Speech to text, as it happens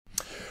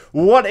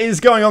What is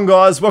going on,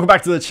 guys? Welcome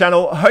back to the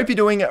channel. Hope you're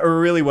doing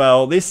really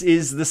well. This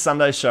is the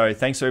Sunday show.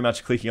 Thanks very much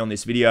for clicking on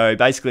this video.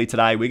 Basically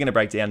today we're going to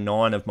break down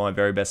 9 of my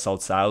very best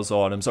sold sales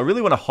items. I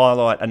really want to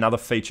highlight another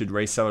featured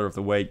reseller of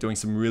the week doing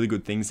some really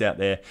good things out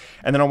there,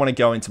 and then I want to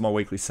go into my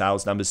weekly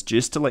sales numbers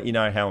just to let you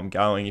know how I'm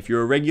going. If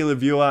you're a regular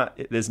viewer,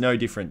 there's no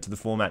different to the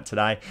format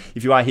today.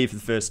 If you are here for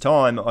the first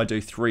time, I do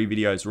 3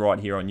 videos right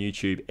here on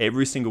YouTube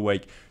every single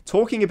week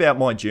talking about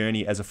my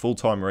journey as a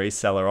full-time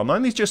reseller. I'm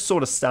only just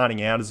sort of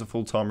starting out as a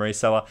full-time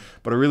reseller,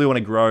 but I really want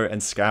to grow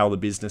and scale the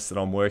business that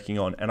I'm working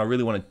on, and I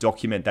really want to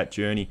document that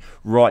journey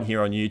right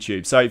here on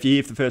YouTube. So if you're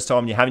here for the first time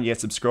and you haven't yet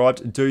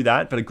subscribed, do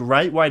that. But a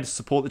great way to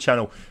support the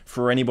channel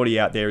for anybody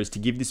out there is to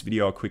give this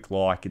video a quick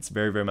like. It's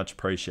very, very much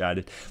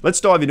appreciated.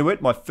 Let's dive into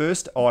it. My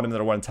first item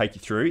that I want to take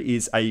you through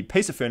is a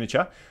piece of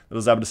furniture that I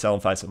was able to sell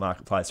on Facebook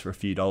Marketplace for a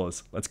few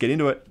dollars. Let's get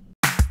into it.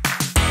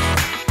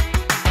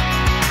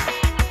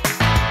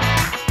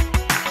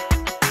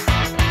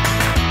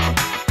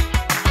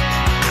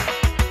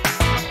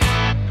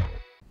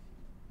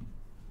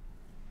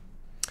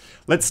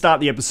 Let's start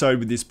the episode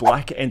with this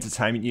black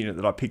entertainment unit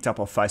that I picked up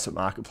off Facebook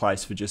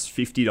Marketplace for just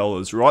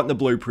 $50, right in the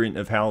blueprint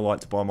of how I like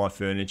to buy my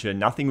furniture,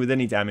 nothing with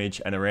any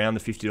damage, and around the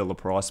 $50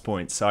 price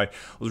point. So I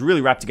was really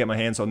rapt to get my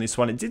hands on this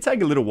one. It did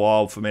take a little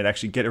while for me to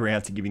actually get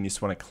around to giving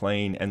this one a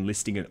clean and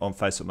listing it on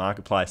Facebook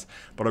Marketplace,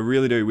 but I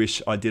really do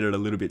wish I did it a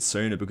little bit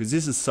sooner, because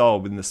this is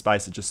sold within the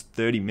space of just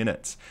 30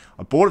 minutes.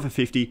 I bought it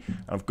for $50, and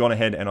I've gone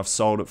ahead and I've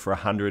sold it for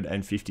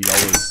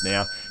 $150.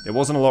 Now, there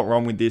wasn't a lot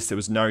wrong with this. There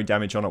was no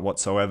damage on it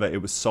whatsoever.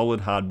 It was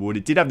solid hardwood.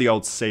 It did have the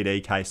old CD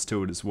case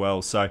to it as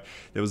well, so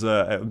there was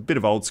a bit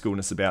of old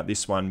schoolness about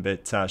this one,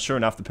 but sure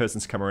enough, the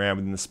person's come around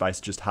within the space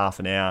of just half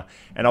an hour,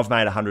 and I've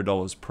made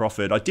 $100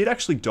 profit. I did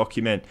actually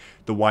document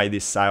the way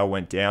this sale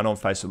went down on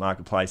Facebook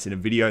Marketplace in a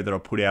video that I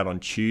put out on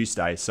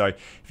Tuesday, so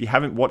if you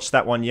haven't watched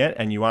that one yet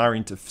and you are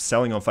into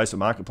selling on Facebook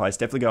Marketplace,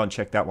 definitely go and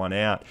check that one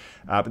out.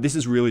 But this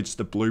is really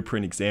just a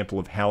blueprint example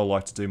of how I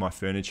like to do my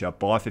furniture: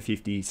 buy for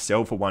 $50,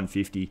 sell for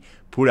 $150,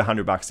 put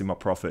 $100 in my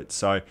profit.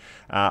 So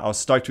I was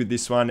stoked with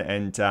this one,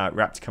 and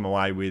rapt to come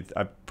away with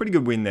a pretty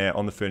good win there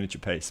on the furniture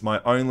piece.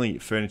 My only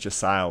furniture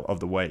sale of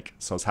the week,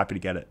 so I was happy to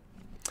get it.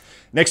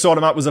 Next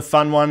item up was a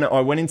fun one.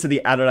 I went into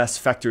the Adidas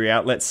Factory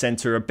Outlet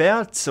Center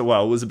about,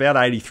 well, it was about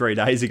 83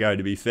 days ago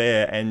to be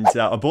fair, and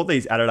I bought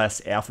these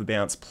Adidas Alpha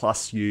Bounce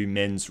Plus U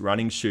men's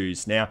running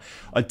shoes. Now,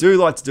 I do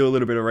like to do a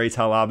little bit of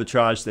retail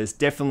arbitrage. There's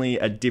definitely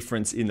a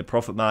difference in the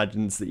profit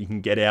margins that you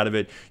can get out of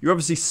it. You're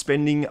obviously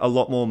spending a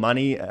lot more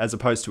money as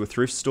opposed to a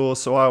thrift store,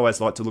 so I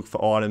always like to look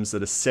for items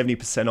that are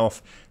 70%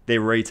 off their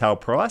retail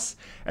price,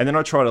 and then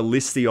I try to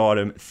list the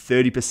item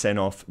 30%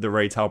 off the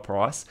retail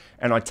price,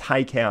 and I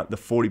take out the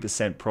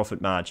 40%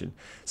 profit margin.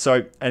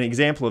 So an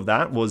example of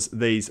that was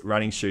these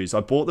running shoes.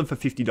 I bought them for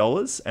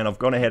 $50, and I've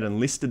gone ahead and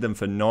listed them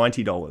for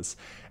 $90,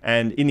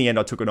 and in the end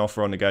I took an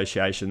offer on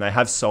negotiation. They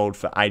have sold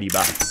for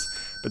 $80.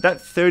 But that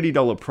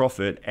 $30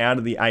 profit out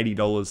of the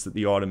 $80 that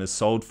the item is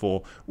sold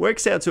for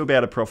works out to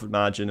about a profit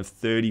margin of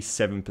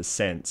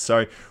 37%.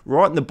 So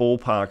right in the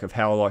ballpark of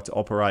how I like to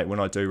operate when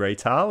I do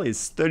retail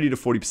is 30 to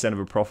 40% of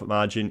a profit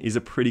margin is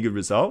a pretty good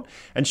result.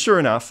 And sure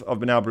enough, I've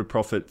been able to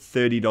profit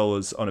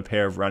 $30 on a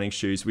pair of running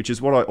shoes, which is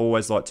what I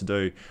always like to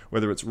do,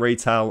 whether it's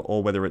retail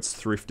or whether it's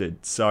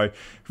thrifted. So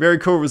very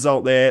cool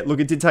result there. Look,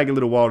 it did take a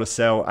little while to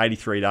sell,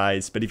 83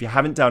 days, but if you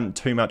haven't done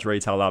too much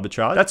retail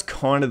arbitrage, that's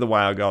kind of the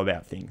way I go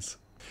about things.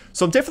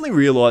 So I'm definitely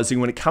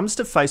realizing when it comes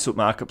to Facebook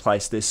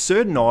Marketplace, there's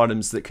certain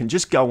items that can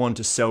just go on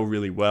to sell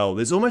really well.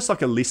 There's almost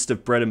like a list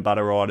of bread and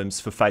butter items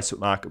for Facebook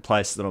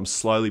Marketplace that I'm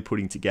slowly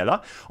putting together.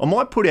 I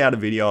might put out a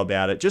video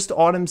about it, just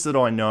items that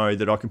I know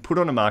that I can put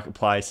on a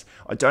marketplace.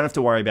 I don't have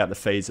to worry about the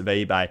fees of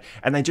eBay,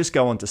 and they just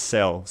go on to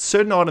sell.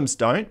 Certain items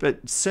don't,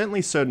 but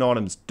certainly certain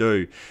items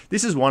do.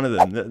 This is one of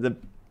them. The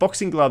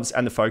boxing gloves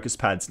and the focus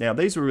pads. Now,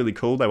 these were really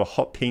cool. They were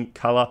hot pink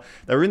color.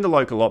 They were in the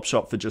local op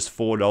shop for just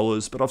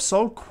 $4, but I've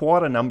sold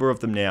quite a number of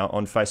them now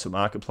on Facebook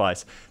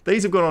Marketplace.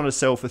 These have gone on to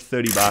sell for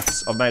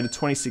 $30. I've made a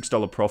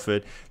 $26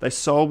 profit. They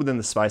sold within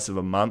the space of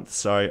a month,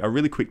 so a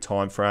really quick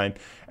time frame.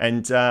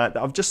 And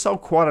I've just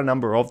sold quite a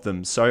number of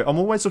them. So I'm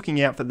always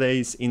looking out for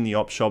these in the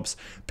op shops.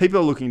 People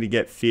are looking to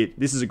get fit.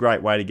 This is a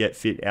great way to get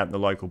fit out in the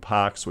local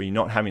parks where you're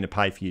not having to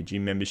pay for your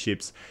gym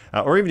memberships,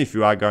 or even if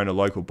you are going to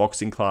local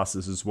boxing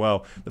classes as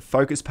well. The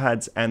focus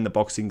pads and the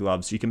boxing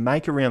gloves, you can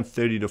make around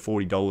 $30 to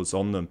 $40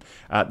 on them.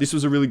 This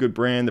was a really good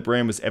brand. The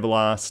brand was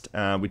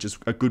Everlast, which is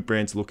a good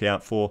brand to look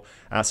out for.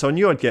 So I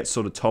knew I'd get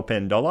sort of top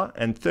end dollar,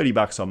 and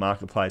 $30 on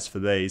Marketplace for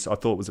these I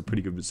thought was a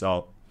pretty good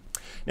result.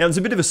 Now, there's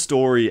a bit of a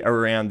story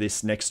around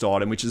this next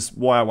item, which is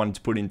why I wanted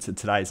to put into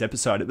today's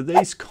episode, but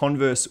these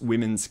Converse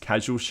women's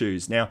casual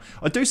shoes. Now,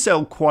 I do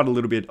sell quite a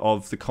little bit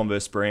of the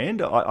Converse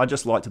brand. I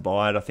just like to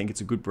buy it. I think it's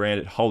a good brand.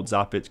 It holds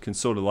up. It can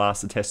sort of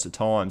last the test of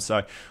time.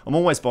 So I'm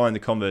always buying the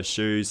Converse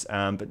shoes,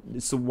 but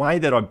it's the way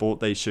that I bought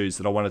these shoes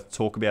that I wanted to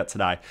talk about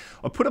today.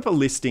 I put up a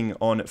listing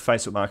on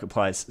Facebook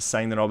Marketplace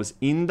saying that I was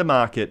in the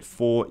market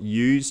for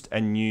used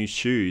and new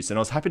shoes, and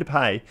I was happy to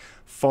pay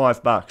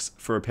 $5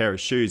 for a pair of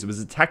shoes. It was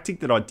a tactic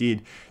that I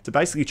did to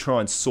basically try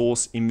and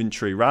source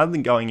inventory rather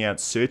than going out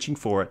searching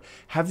for it.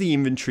 Have the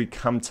inventory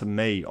come to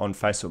me on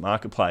Facebook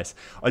Marketplace.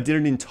 I did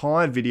an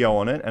entire video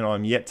on it and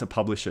I'm yet to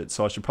publish it,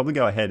 so I should probably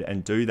go ahead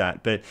and do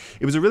that. But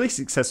it was a really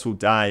successful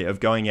day of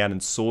going out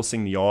and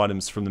sourcing the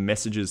items from the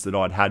messages that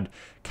I'd had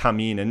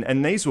come in,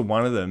 and these were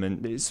one of them.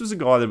 And this was a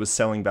guy that was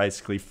selling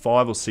basically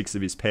 5 or 6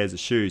 of his pairs of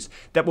shoes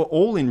that were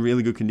all in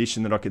really good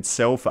condition that I could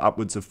sell for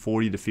upwards of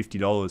 $40 to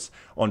 $50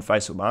 on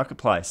Facebook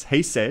Marketplace.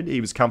 He said he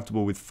was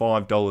comfortable with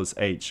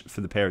 $5 each for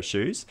the pair of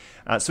shoes.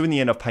 So in the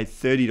end, I've paid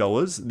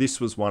 $30.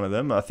 This was one of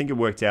them. I think it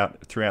worked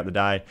out throughout the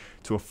day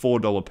to a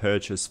 $4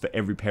 purchase for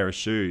every pair of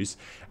shoes.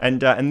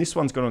 And this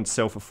one's gone on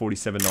sale for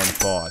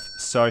 $47.95.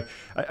 So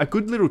a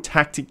good little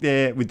tactic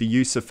there with the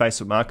use of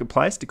Facebook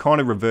Marketplace to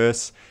kind of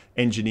reverse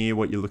engineer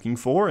what you're looking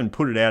for and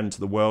put it out into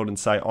the world and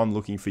say, I'm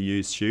looking for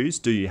used shoes.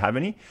 Do you have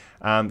any?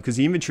 Because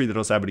the inventory that I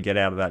was able to get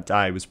out of that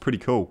day was pretty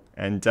cool.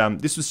 And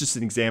this was just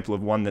an example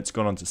of one that's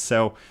gone on to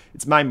sell.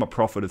 It's made my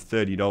profit of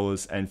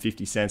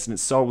 $30.50 and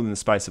it's sold within the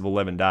space of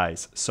 11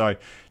 days. So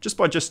just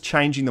by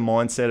changing the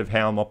mindset of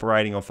how I'm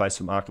operating on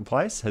Facebook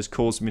Marketplace has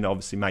caused me to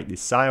obviously make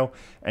this sale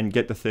and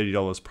get the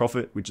 $30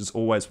 profit, which is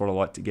always what I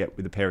like to get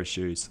with a pair of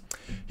shoes.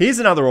 Here's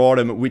another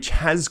item which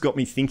has got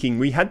me thinking.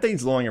 We had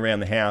these lying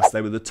around the house.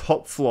 They were the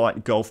Top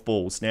Flight golf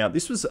balls. Now,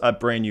 this was a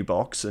brand new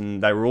box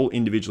and they were all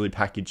individually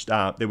packaged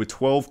up. There were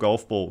 12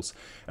 golf balls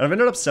and I've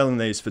ended up selling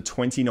these for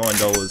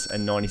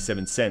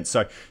 $29.97.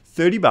 So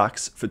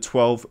 $30 for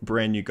 12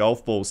 brand new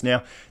golf balls.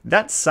 Now,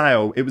 that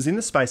sale, it was in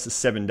the space of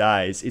 7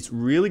 days. It's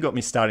really got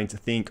me starting to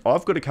think,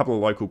 I've got a couple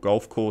of local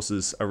golf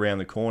courses around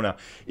the corner.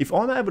 If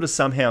I'm able to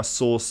somehow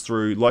source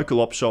through local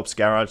op shops,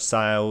 garage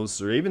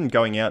sales, or even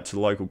going out to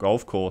the local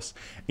golf course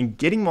and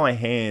getting my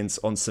hands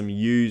on some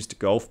used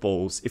golf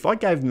balls, if I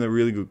gave them a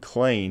really good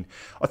clean,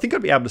 I think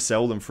I'd be able to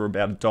sell them for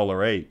about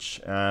 $1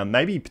 each,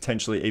 maybe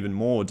potentially even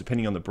more,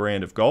 depending on the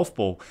brand of golf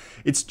ball.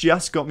 It's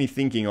just got me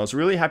thinking. I was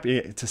really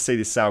happy to see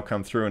this sale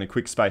come through in a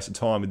quick space of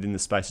time within the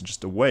space of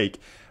just a week.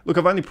 Look,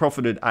 I've only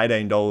profited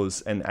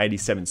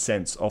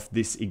 $18.87 off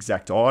this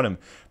exact item,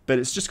 but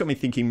it's just got me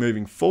thinking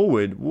moving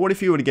forward, what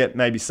if you were to get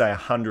maybe say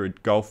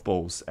 100 golf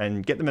balls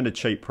and get them at a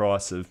cheap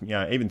price of,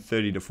 even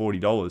 $30 to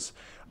 $40?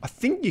 I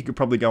think you could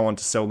probably go on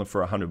to sell them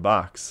for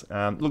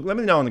 $100. Look, let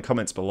me know in the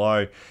comments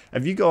below.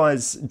 Have you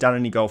guys done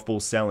any golf ball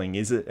selling?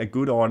 Is it a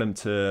good item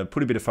to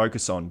put a bit of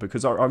focus on?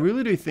 Because I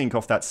really do think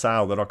off that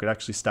sale that I could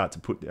actually start to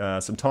put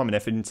some time and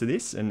effort into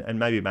this and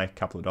maybe make a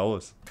couple of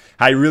dollars.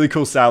 Hey, really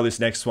cool sale this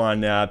next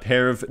one. A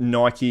pair of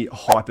Nike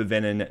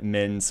Hypervenom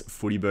men's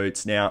footy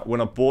boots. Now,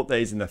 when I bought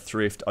these in the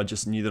thrift, I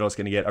just knew that I was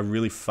going to get a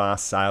really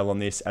fast sale on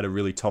this at a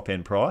really top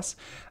end price.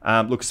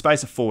 Look,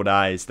 space of 4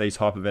 days, these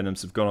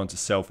Hypervenoms have gone on to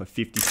sell for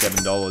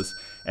 $57.50.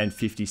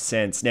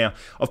 Now,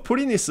 I've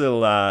put in this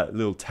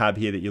little tab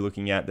here that you're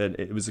looking at that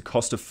it was a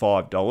cost of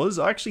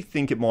 $5. I actually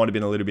think it might have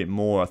been a little bit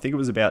more. I think it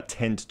was about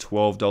 $10 to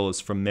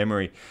 $12 from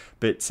memory.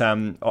 But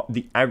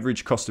the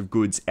average cost of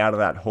goods out of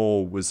that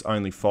haul was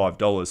only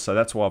 $5. So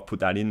that's why I've put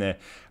that in there.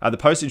 The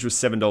postage was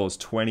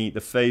 $7.20.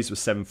 The fees were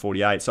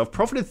 $7.48. So I've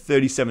profited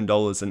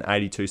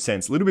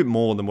 $37.82. A little bit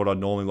more than what I'd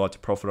normally like to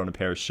profit on a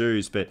pair of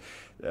shoes. But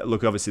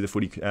look, obviously the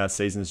footy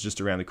season is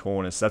just around the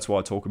corner. So that's why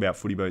I talk about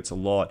footy boots a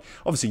lot.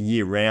 Obviously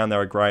year round,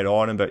 they're a great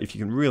item. But if you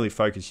can really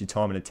focus your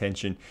time and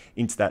attention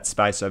into that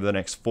space over the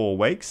next 4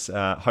 weeks,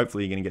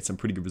 hopefully you're going to get some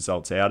pretty good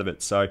results out of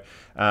it. So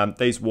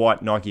these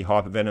white Nike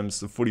Hypervenoms,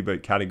 the footy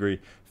boot category,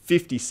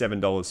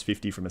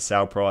 $57.50 from a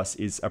sale price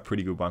is a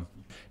pretty good one.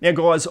 Now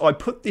guys, I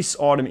put this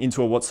item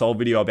into a What Sold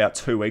video about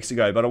 2 weeks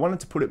ago, but I wanted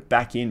to put it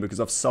back in because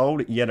I've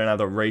sold yet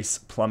another Reese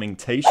plumbing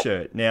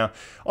t-shirt. Now,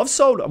 I've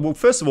sold, well,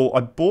 first of all,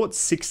 I bought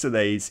 6 of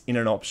these in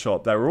an op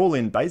shop. They were all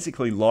in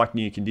basically like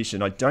new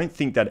condition. I don't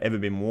think they'd ever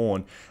been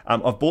worn.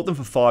 I've bought them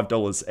for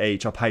 $5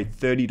 each. I paid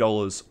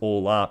 $30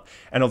 all up,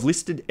 and I've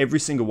listed every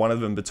single one of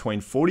them between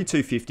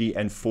 $42.50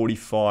 and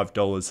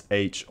 $45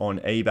 each on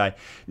eBay.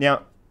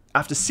 Now,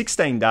 after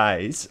 16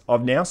 days,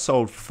 I've now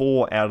sold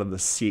 4 out of the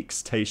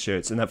 6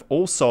 t-shirts, and they've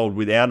all sold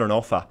without an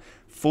offer.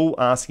 Full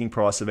asking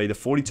price of either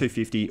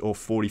 $42.50 or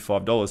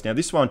 $45. Now,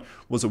 this one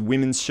was a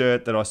women's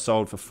shirt that I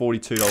sold for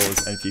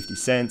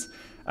 $42.50.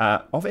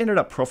 I've ended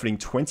up profiting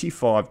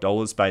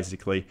 $25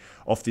 basically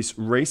off this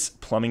Reese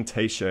plumbing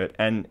t-shirt,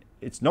 and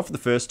it's not for the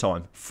first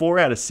time. 4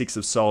 out of 6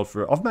 have sold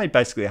for, I've made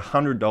basically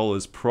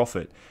 $100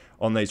 profit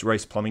on these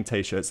Reese plumbing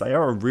t-shirts. They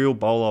are a real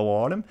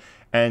bolo item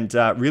and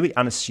really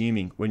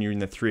unassuming when you're in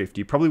the thrift.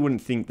 You probably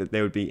wouldn't think that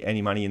there would be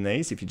any money in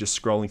these if you're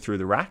just scrolling through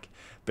the rack,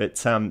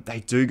 but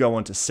they do go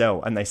on to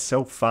sell, and they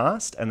sell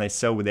fast and they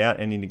sell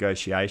without any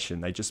negotiation.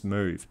 They just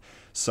move.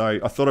 So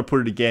I thought I'd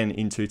put it again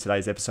into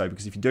today's episode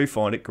because if you do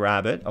find it,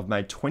 grab it. I've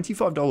made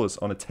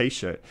 $25 on a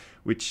t-shirt,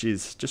 which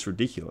is just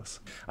ridiculous.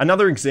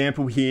 Another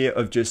example here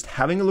of just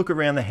having a look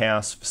around the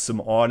house for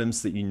some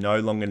items that you no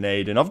longer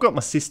need. And I've got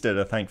my sister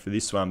to thank for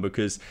this one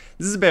because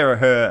this is a pair of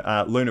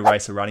her Lunar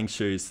Racer running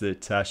shoes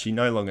that she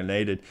no longer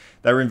needed.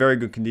 They were in very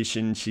good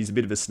condition. She's a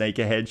bit of a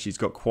sneakerhead. She's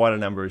got quite a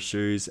number of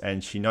shoes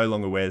and she no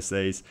longer wears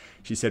these.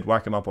 She said,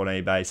 whack them up on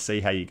eBay,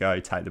 see how you go,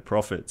 take the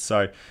profit.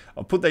 So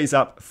I'll put these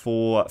up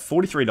for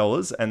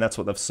 $43 and that's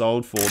what they've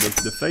sold for.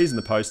 The fees and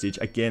the postage,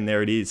 again,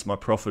 there it is, my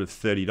profit of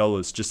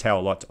 $30, just how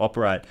I like to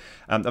operate.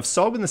 They've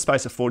sold in the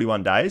space of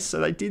 41 days, so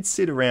they did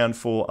sit around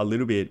for a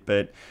little bit,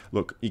 but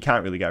look, you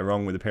can't really go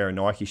wrong with a pair of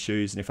Nike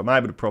shoes, and if I'm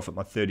able to profit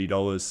my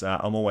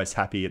 $30, I'm always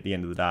happy at the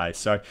end of the day.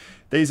 So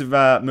these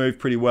have moved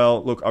pretty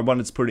well. Look, I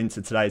wanted to put it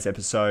into today's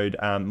episode,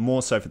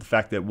 more so for the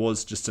fact that it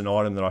was just an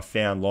item that I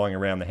found lying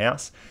around the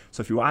house. So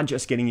if you are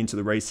just getting into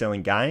the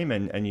reselling game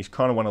and you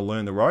kind of want to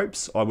learn the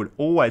ropes, I would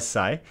always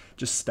say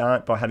just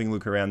start by having a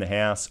look around the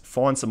house,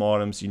 find some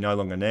items you no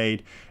longer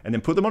need, and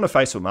then put them on a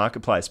Facebook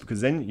Marketplace,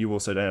 because then you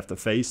also don't have the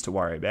fees to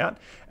worry about,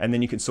 and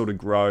then you can sort of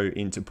grow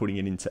into putting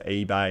it into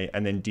eBay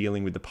and then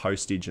dealing with the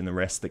postage and the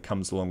rest that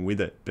comes along with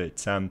it.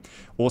 But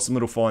awesome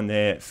little find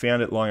there,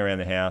 found it lying around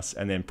the house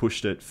and then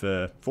pushed it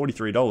for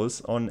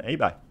 $43 on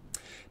eBay.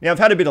 Now, I've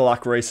had a bit of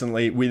luck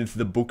recently with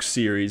the book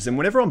series, and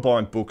whenever I'm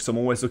buying books, I'm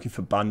always looking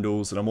for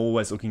bundles and I'm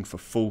always looking for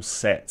full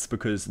sets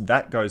because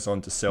that goes on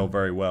to sell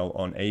very well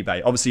on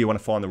eBay. Obviously, you want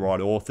to find the right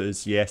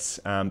authors, yes,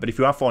 but if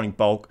you are finding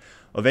bulk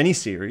of any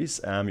series,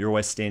 you're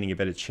always standing a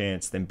better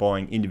chance than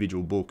buying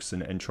individual books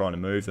and trying to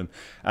move them.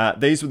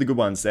 These were the good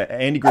ones, the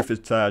Andy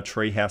Griffith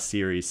Treehouse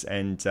series,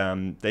 and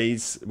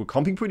these were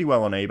comping pretty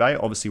well on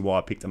eBay, obviously why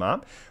I picked them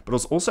up, but I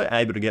was also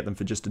able to get them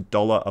for just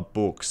 $1 a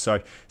book. So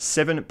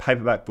 7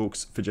 paperback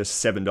books for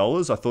just $7.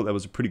 I thought that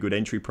was a pretty good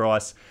entry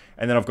price.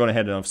 And then I've gone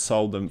ahead and I've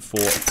sold them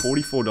for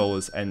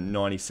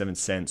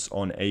 $44.97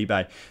 on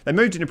eBay. They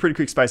moved in a pretty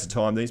quick space of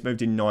time. These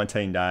moved in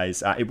 19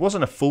 days. It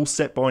wasn't a full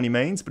set by any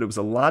means, but it was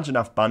a large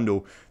enough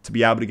bundle to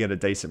be able to get a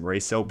decent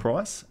resale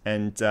price.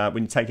 And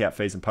when you take out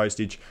fees and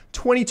postage,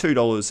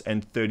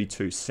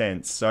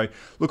 $22.32. So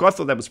look, I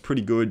thought that was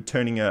pretty good,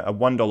 turning a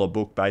 $1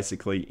 book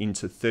basically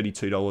into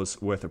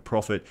 $32 worth of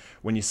profit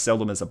when you sell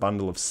them as a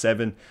bundle of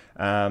 7.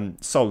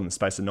 Sold in the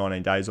space of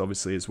 19 days,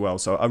 obviously, as well.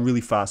 So a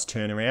really fast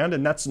turnaround,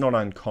 and that's not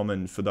uncommon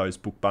for those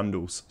book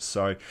bundles.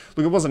 So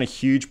look, it wasn't a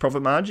huge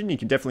profit margin. You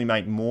can definitely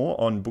make more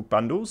on book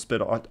bundles,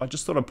 but I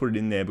just thought I'd put it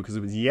in there because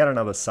it was yet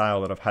another sale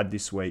that I've had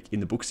this week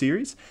in the book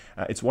series.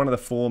 It's one of the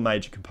 4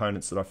 major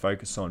components that I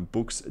focus on: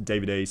 books,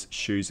 DVDs,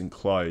 shoes, and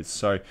clothes.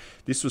 So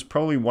this was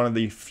probably one of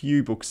the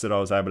few books that I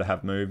was able to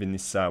have move in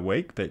this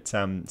week, but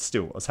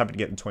still, I was happy to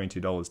get the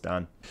 $22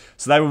 done.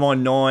 So they were my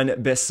 9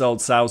 best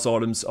sold sales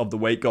items of the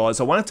week, guys.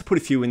 I wanted to put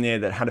a few in there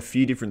that had a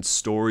few different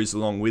stories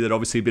along with it.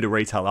 Obviously, a bit of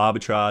retail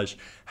arbitrage,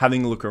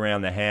 having a look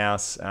around the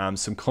house,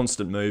 some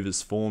constant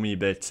movers for me,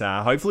 but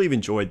hopefully you've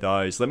enjoyed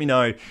those. Let me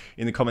know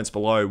in the comments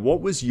below,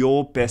 what was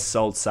your best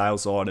sold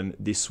sales item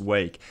this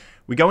week?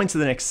 We go into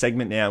the next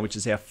segment now, which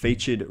is our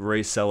featured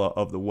reseller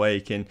of the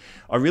week. And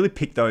I really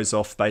picked those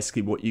off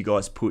basically what you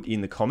guys put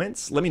in the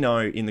comments. Let me know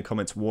in the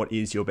comments what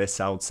is your best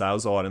sold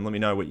sales item. Let me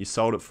know what you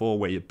sold it for,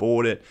 where you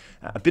bought it.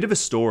 A bit of a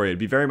story. It'd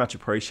be very much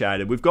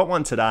appreciated. We've got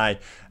one today,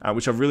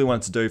 which I've really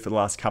wanted to do for the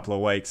last couple of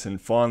weeks. And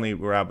finally,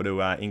 we're able to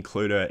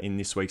include her in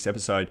this week's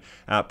episode.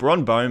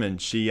 Bron Bowman,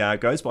 she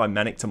goes by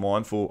Manic to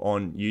Mindful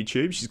on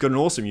YouTube. She's got an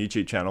awesome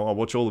YouTube channel. I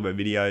watch all of her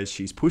videos.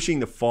 She's pushing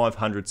the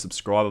 500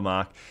 subscriber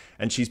mark.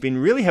 And she's been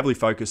really heavily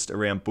focused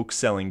around book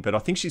selling, but I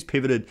think she's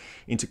pivoted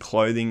into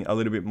clothing a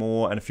little bit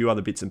more and a few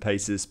other bits and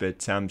pieces,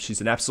 but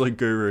she's an absolute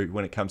guru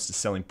when it comes to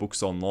selling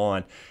books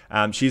online.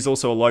 She's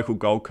also a local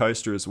Gold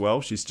Coaster as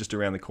well. She's just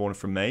around the corner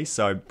from me.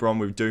 So Bron,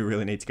 we do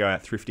really need to go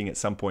out thrifting at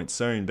some point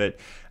soon, but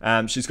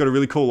she's got a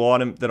really cool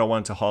item that I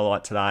wanted to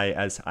highlight today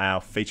as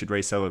our featured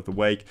reseller of the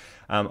week.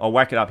 I'll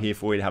whack it up here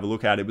for you to have a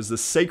look at. It was the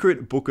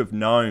Secret Book of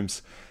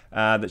Gnomes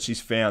that she's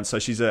found. So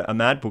she's a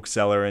mad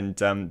bookseller, and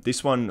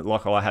this one,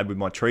 like I had with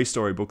my tree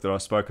story book that I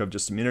spoke of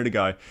just a minute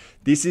ago,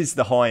 this is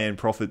the high-end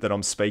profit that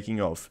I'm speaking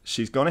of.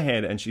 She's gone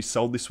ahead and she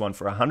sold this one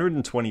for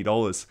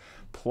 $120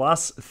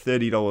 plus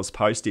 $30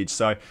 postage.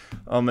 So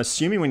I'm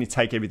assuming when you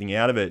take everything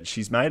out of it,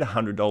 she's made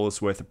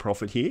 $100 worth of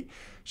profit here.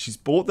 She's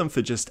bought them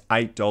for just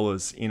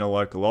 $8 in a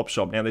local op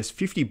shop. Now there's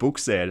 50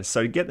 books there,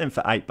 so to get them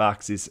for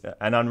 $8 is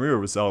an unreal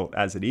result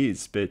as it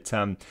is. But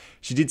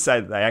she did say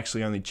that they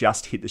actually only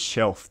just hit the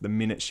shelf the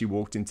minute she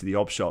walked into the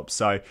op shop.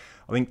 So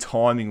I think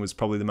timing was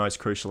probably the most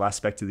crucial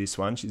aspect of this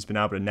one. She's been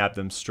able to nab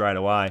them straight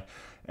away,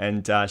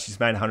 and she's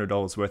made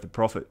 $100 worth of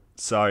profit.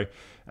 So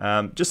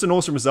just an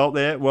awesome result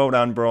there. Well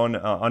done, Bron.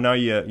 I know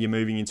you're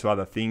moving into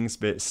other things,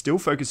 but still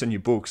focus on your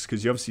books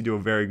because you obviously do a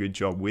very good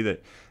job with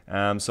it.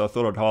 So I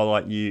thought I'd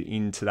highlight you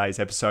in today's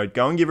episode.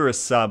 Go and give her a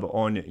sub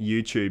on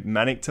YouTube,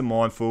 Manic to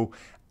Mindful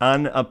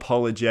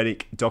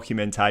unapologetic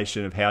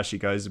documentation of how she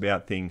goes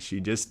about things. She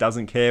just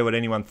doesn't care what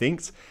anyone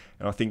thinks.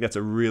 And I think that's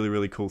a really,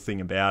 really cool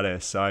thing about her.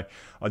 So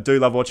I do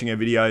love watching her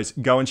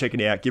videos. Go and check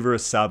it out. Give her a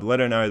sub.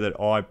 Let her know that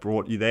I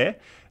brought you there.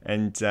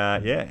 And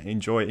yeah,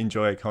 enjoy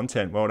her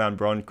content. Well done,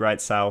 Bron. Great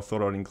sale.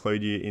 Thought I'd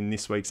include you in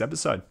this week's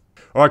episode.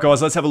 All right,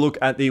 guys, let's have a look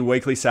at the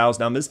weekly sales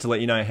numbers to let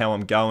you know how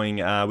I'm going.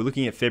 We're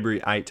looking at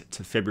February 8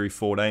 to February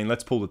 14.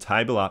 Let's pull the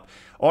table up.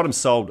 Items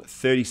sold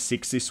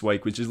 36 this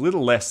week, which is a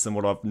little less than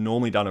what I've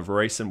normally done of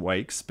recent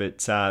weeks, but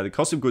the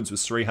cost of goods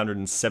was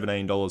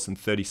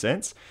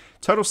 $317.30.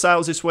 Total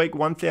sales this week,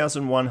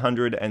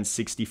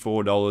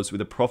 $1,164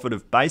 with a profit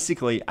of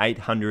basically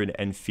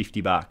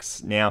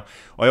 $850. Now,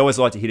 I always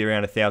like to hit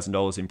around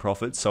 $1,000 in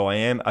profit, so I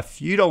am a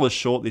few dollars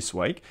short this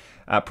week.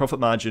 Profit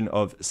margin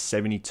of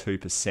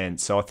 72%.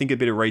 So I think a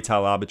bit of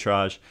retail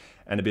arbitrage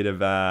and a bit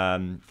of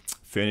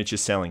furniture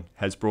selling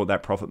has brought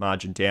that profit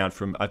margin down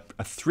from a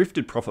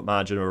thrifted profit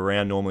margin of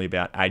around normally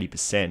about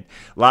 80%.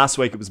 Last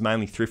week, it was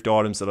mainly thrift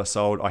items that I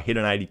sold. I hit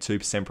an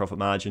 82% profit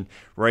margin.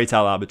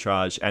 Retail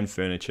arbitrage and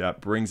furniture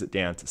brings it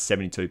down to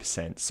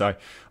 72%. So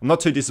I'm not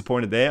too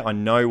disappointed there. I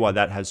know why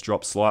that has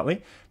dropped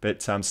slightly,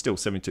 but still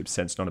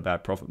 72% is not a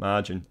bad profit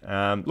margin.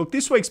 Look,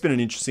 this week's been an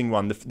interesting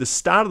one. The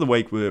start of the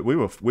week, we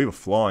were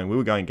flying. We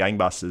were going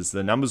gangbusters.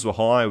 The numbers were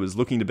high. It was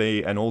looking to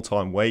be an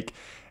all-time week.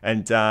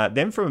 And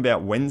then from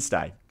about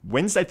Wednesday,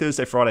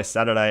 Thursday, Friday,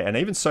 Saturday, and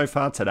even so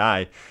far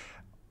today,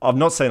 I've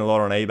not seen a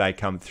lot on eBay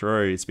come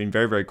through. It's been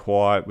very, very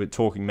quiet. We're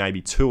talking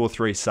maybe 2 or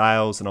 3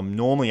 sales, and I'm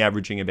normally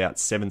averaging about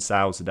 7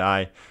 sales a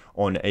day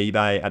on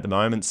eBay at the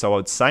moment. So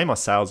I'd say my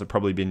sales have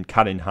probably been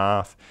cut in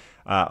half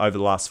over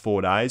the last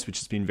 4 days, which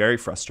has been very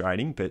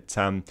frustrating. But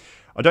I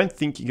don't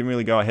think you can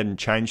really go ahead and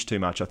change too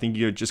much. I think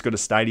you've just got to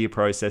stay to your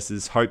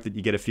processes, hope that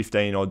you get a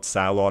 15-odd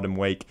sale item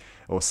week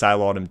or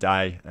sale item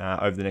day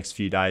over the next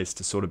few days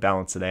to sort of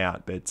balance it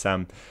out. But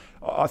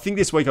I think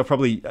this week I've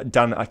probably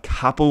done a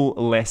couple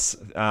less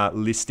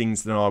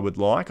listings than I would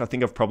like. I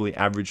think I've probably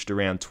averaged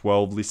around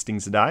 12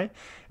 listings a day,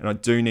 and I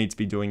do need to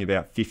be doing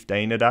about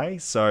 15 a day.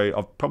 So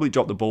I've probably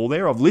dropped the ball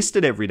there. I've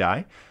listed every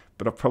day,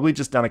 but I've probably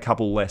just done a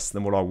couple less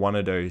than what I want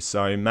to do.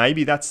 So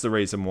maybe that's the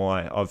reason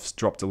why I've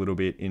dropped a little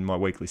bit in my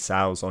weekly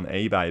sales on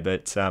eBay.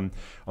 But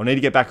I'll need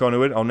to get back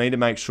onto it. I'll need to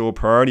make sure,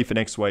 priority for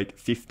next week,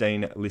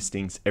 15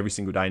 listings every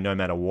single day, no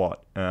matter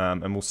what.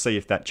 And we'll see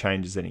if that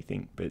changes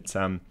anything. But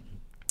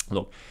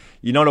look,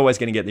 you're not always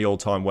going to get the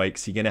all-time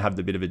weeks. You're going to have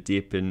the bit of a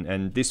dip,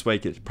 and this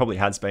week it probably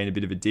has been a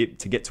bit of a dip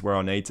to get to where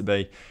I need to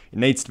be. It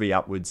needs to be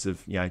upwards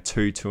of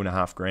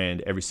 $2.5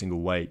 grand every single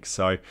week.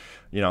 So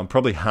I'm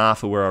probably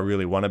half of where I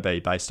really want to be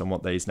based on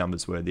what these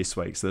numbers were this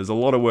week. So there's a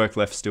lot of work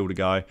left still to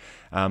go.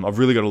 I've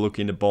really got to look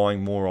into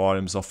buying more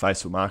items off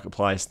Facebook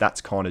Marketplace.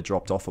 That's kind of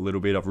dropped off a little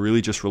bit. I've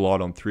really just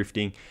relied on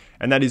thrifting,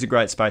 and that is a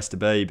great space to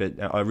be, but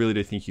I really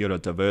do think you got to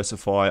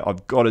diversify.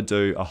 I've got to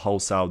do a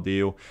wholesale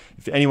deal.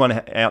 If anyone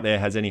out there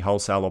has any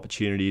wholesale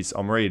opportunities,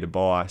 I'm ready to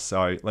buy.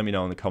 So let me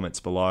know in the comments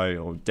below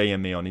or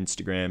DM me on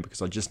Instagram,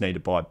 because I just need to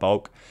buy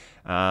bulk.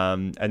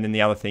 And then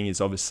the other thing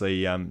is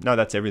obviously, no,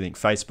 that's everything.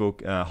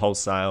 Facebook,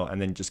 wholesale,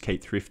 and then just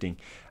keep thrifting.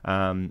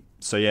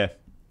 So yeah,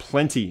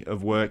 plenty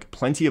of work,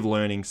 plenty of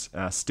learnings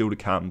still to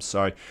come.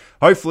 So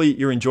hopefully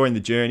you're enjoying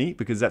the journey,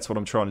 because that's what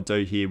I'm trying to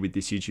do here with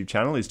this YouTube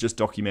channel, is just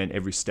document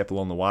every step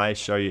along the way,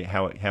 show you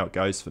how it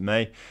goes for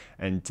me.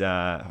 And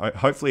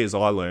hopefully as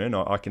I learn,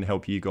 I can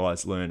help you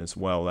guys learn as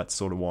well. That's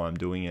sort of why I'm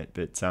doing it.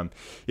 But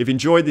if you've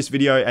enjoyed this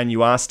video and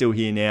you are still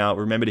here now,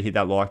 remember to hit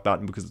that like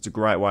button, because it's a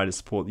great way to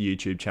support the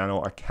YouTube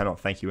channel. I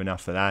cannot thank you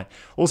enough for that.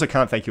 Also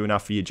can't thank you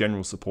enough for your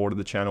general support of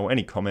the channel.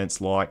 Any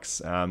comments,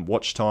 likes,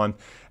 watch time,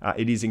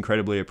 it is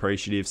incredibly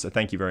appreciative. So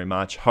thank you very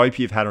much. Hope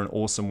you've had an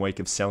awesome week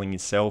of selling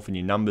yourself, and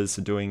your numbers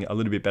are doing a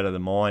little bit better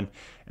than mine.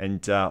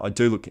 And I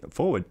do look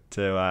forward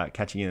to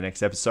catching you in the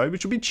next episode,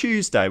 which will be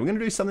Tuesday. We're going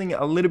to do something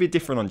a little bit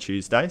different on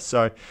Tuesday.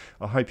 So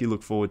I hope you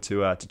look forward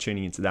to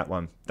tuning into that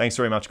one. Thanks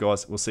very much,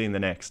 guys. We'll see you in the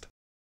next.